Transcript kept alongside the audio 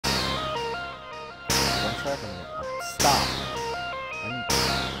track? Stop! You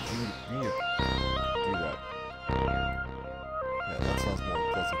need to do that. Yeah, that sounds more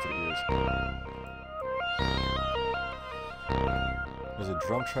pleasant to the ears. There's a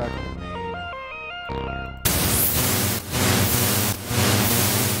drum track on the main.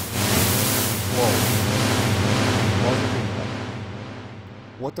 Whoa.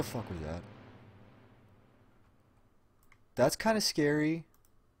 What the fuck was that? That's kind of scary.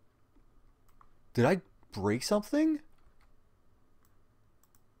 Did I break something?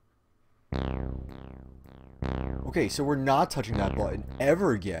 Okay, so we're not touching that button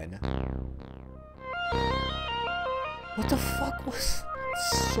ever again. What the fuck was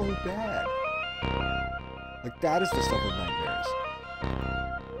so bad? Like, that is the stuff of nightmares.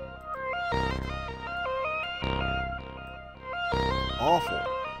 Awful.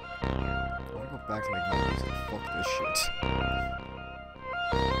 I want to go back to making music. Fuck this shit.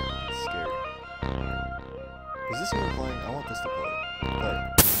 It's scary. Is this even playing? I want this to play. Play.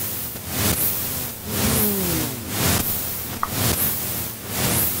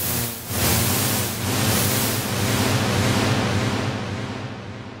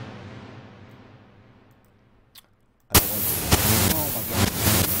 I don't like it. Oh my god.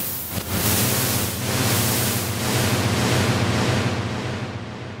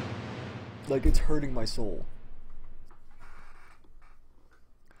 Like, it's hurting my soul.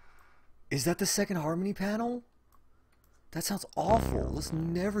 Is that the second harmony panel? That sounds awful. Let's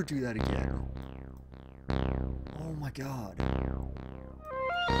never do that again. Oh my god.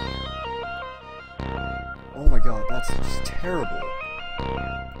 Oh my god, that's just terrible.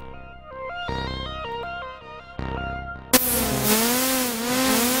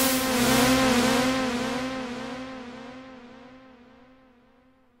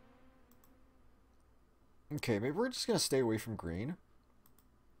 Okay, maybe we're just gonna stay away from green.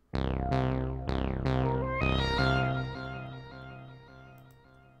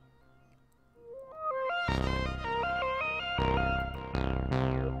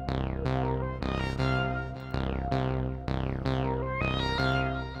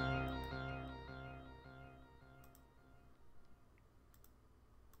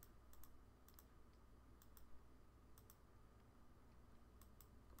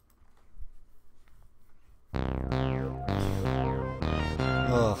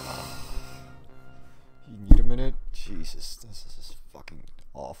 Ugh. You need a minute? Jesus, this is fucking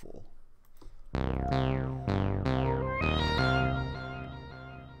awful.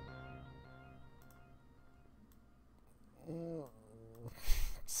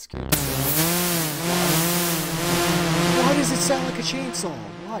 Scared. Why does it sound like a chainsaw?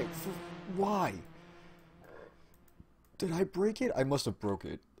 Why? Why? Did I break it? I must have broke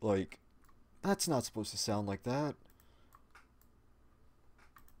it. Like, that's not supposed to sound like that.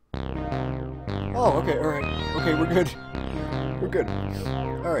 Oh, okay, alright. Okay, we're good. We're good.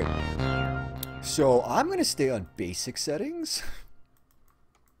 Alright. So, I'm gonna stay on basic settings.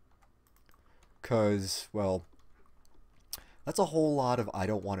 Because, well, that's a whole lot of I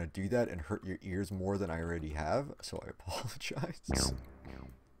don't want to do that and hurt your ears more than I already have. So, I apologize.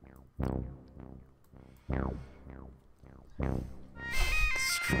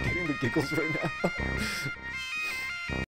 Getting the giggles right now.